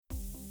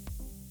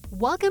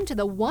Welcome to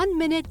the 1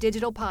 Minute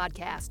Digital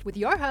Podcast with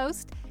your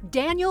host,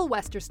 Daniel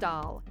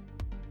Westerstall.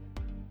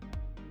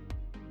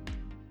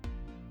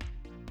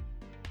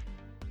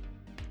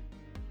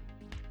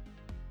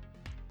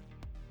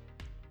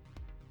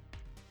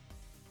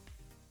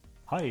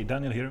 Hi,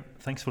 Daniel here.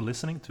 Thanks for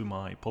listening to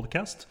my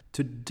podcast.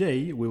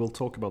 Today we will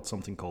talk about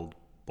something called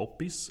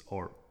BOPIS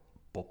or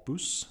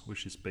BOPUS,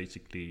 which is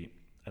basically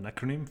an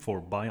acronym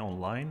for Buy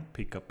Online,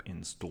 Pick Up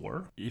in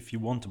Store. If you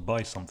want to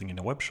buy something in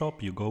a web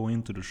shop, you go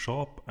into the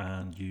shop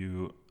and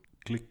you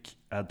click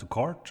Add to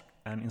Cart,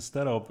 and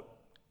instead of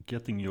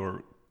getting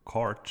your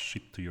cart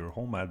shipped to your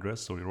home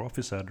address or your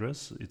office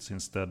address, it's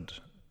instead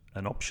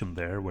an option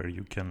there where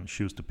you can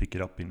choose to pick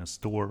it up in a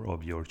store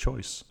of your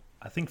choice.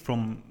 I think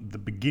from the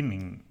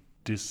beginning,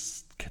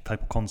 this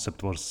type of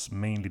concept was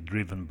mainly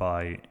driven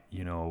by,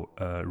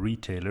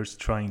 retailers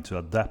trying to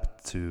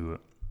adapt to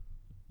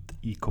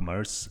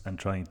e-commerce and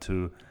trying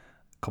to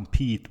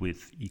compete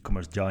with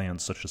e-commerce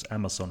giants such as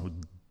Amazon, who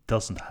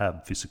doesn't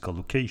have physical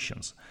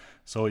locations.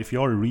 So if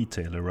you're a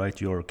retailer, right,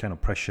 you're kind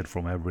of pressured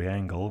from every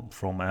angle,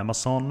 from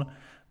Amazon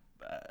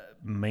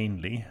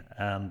mainly,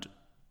 and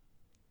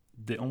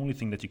the only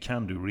thing that you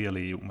can do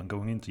really when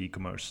going into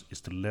e-commerce is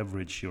to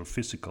leverage your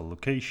physical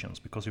locations,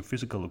 because your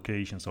physical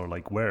locations are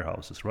like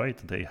warehouses, right?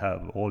 They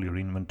have all your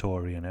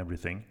inventory and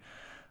everything.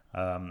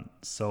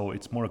 So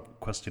it's more a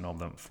question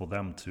of for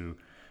them to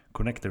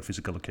connect their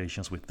physical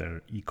locations with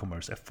their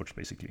e-commerce efforts,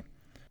 basically.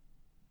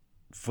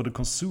 For the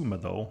consumer,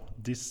 though,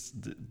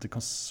 the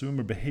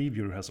consumer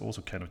behavior has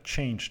also kind of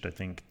changed, I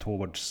think,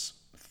 towards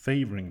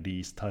favoring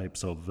these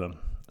types of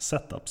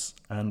setups.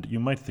 And you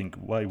might think,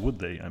 why would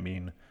they? I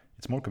mean,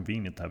 it's more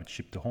convenient to have it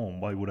shipped to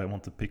home. Why would I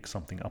want to pick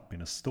something up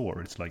in a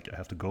store? It's like I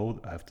have to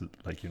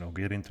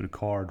get into the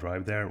car,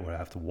 drive there, or I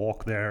have to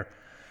walk there,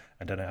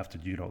 and then I have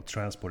to,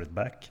 transport it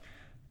back.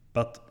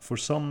 But for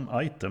some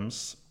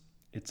items,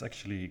 it's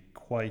actually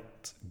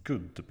quite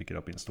good to pick it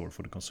up in store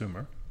for the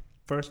consumer.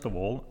 First of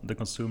all, the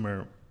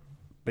consumer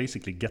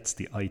basically gets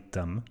the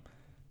item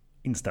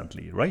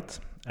instantly, right?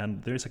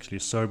 And there is actually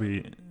a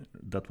survey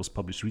that was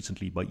published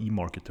recently by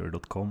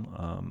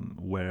eMarketer.com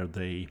where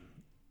they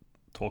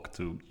talked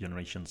to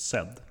Generation Z.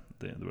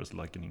 There was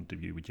like an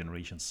interview with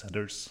Generation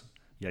Zers.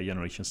 Yeah,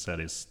 Generation Z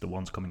is the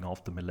ones coming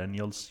after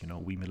millennials.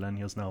 We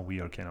millennials now, we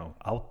are kind of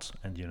out,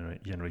 and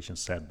Generation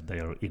Z, they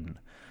are in.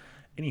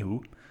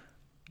 Anywho,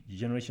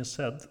 Generation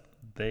Z,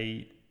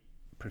 they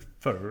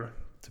prefer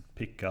to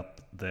pick up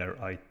their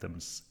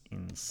items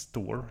in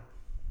store.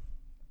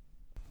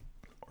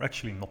 Or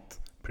actually not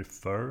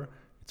prefer,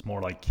 it's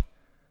more like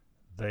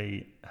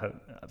they have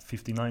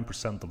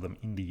 59% of them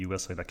in the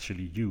US have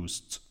actually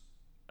used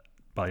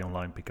Buy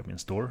Online, Pick Up in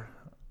Store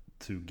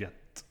to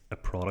get a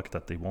product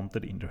that they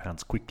wanted in their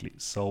hands quickly.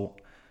 So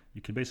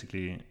you can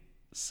basically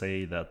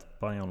say that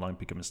Buy Online,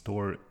 Pick Up in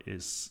Store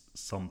is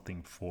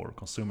something for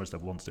consumers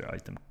that wants their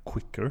item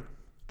quicker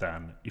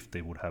than if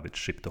they would have it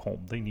shipped to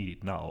home. They need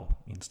it now,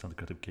 instant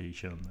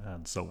gratification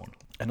and so on.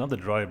 Another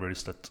driver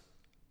is that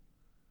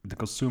the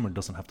consumer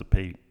doesn't have to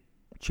pay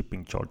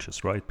shipping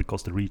charges, right?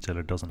 Because the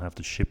retailer doesn't have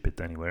to ship it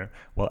anywhere.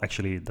 Well,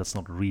 actually, that's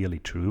not really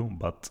true,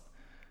 but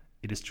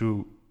it is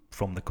true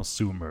from the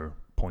consumer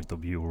point of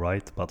view,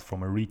 right? But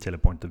from a retailer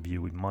point of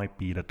view, it might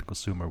be that the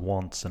consumer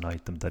wants an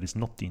item that is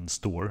not in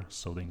store,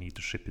 so they need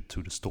to ship it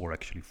to the store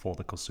actually for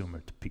the consumer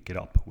to pick it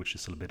up, which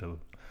is a bit of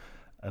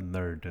a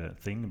nerd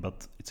thing,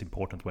 but it's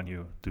important when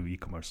you do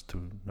e-commerce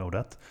to know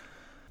that.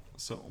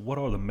 So what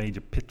are the major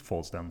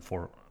pitfalls then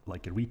for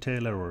like a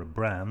retailer or a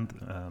brand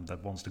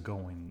that wants to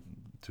go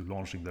into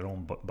launching their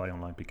own Buy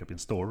Online, Pick Up in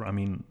Store? I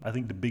mean, I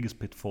think the biggest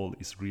pitfall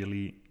is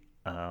really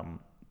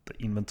the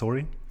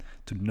inventory.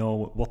 To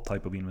know what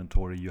type of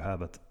inventory you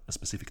have at a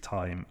specific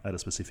time at a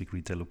specific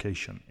retail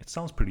location. It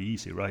sounds pretty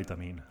easy, right? I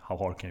mean, how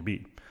hard can it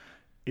be?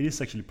 It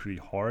is actually pretty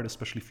hard,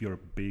 especially if you're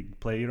a big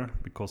player,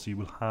 because you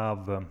will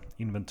have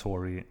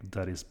inventory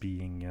that is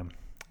being,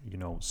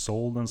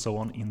 sold and so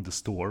on in the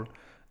store,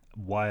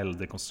 while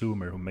the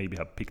consumer who maybe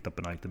have picked up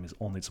an item is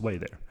on its way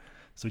there.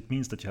 So it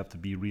means that you have to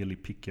be really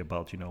picky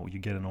about, you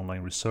get an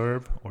online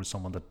reserve or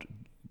someone that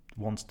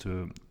wants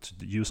to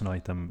use an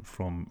item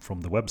from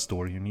the web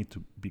store, you need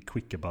to be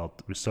quick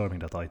about reserving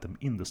that item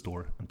in the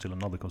store until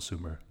another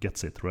consumer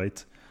gets it,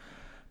 right?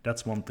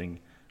 That's one thing.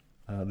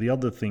 The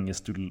other thing is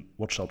to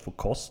watch out for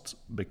cost,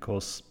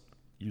 because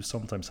you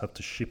sometimes have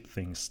to ship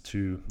things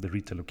to the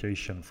retail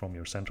location from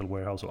your central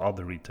warehouse or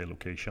other retail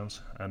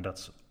locations, and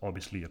that's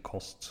obviously a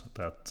cost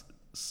that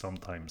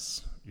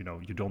sometimes,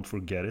 you don't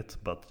forget it,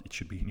 but it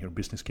should be in your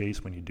business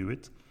case when you do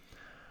it.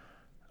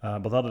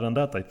 But other than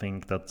that, I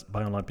think that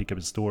Buy Online, Pick Up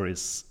in Store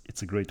it's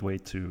a great way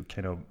to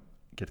kind of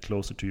get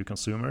closer to your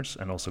consumers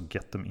and also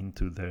get them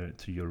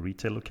to your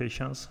retail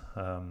locations.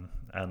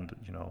 And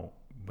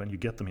when you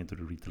get them into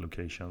the retail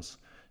locations,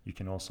 you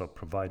can also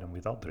provide them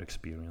with other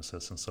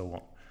experiences and so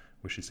on,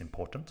 which is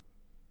important.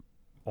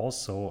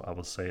 Also, I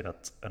will say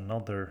that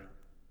another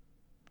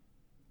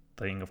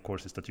thing, of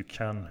course, is that you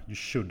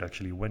should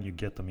actually, when you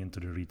get them into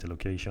the retail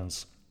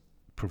locations,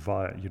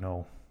 provide,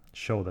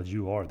 show that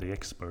you are the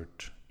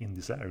expert in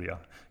this area.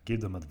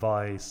 Give them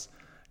advice,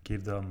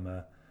 give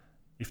them,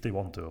 if they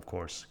want to, of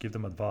course, give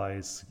them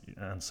advice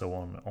and so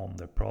on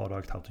their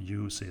product, how to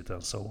use it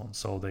and so on,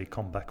 so they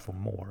come back for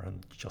more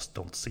and just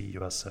don't see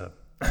you as a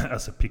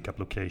as a pickup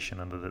location,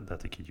 and that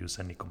they can use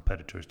any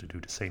competitors to do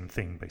the same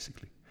thing.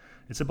 Basically,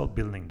 it's about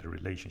building the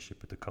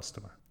relationship with the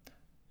customer.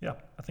 Yeah,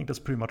 I think that's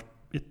pretty much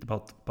it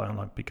about buy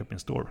online, pick up in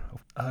store.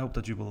 I hope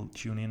that you will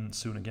tune in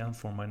soon again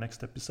for my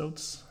next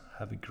episodes.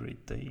 Have a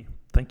great day.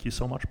 Thank you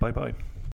so much. Bye bye.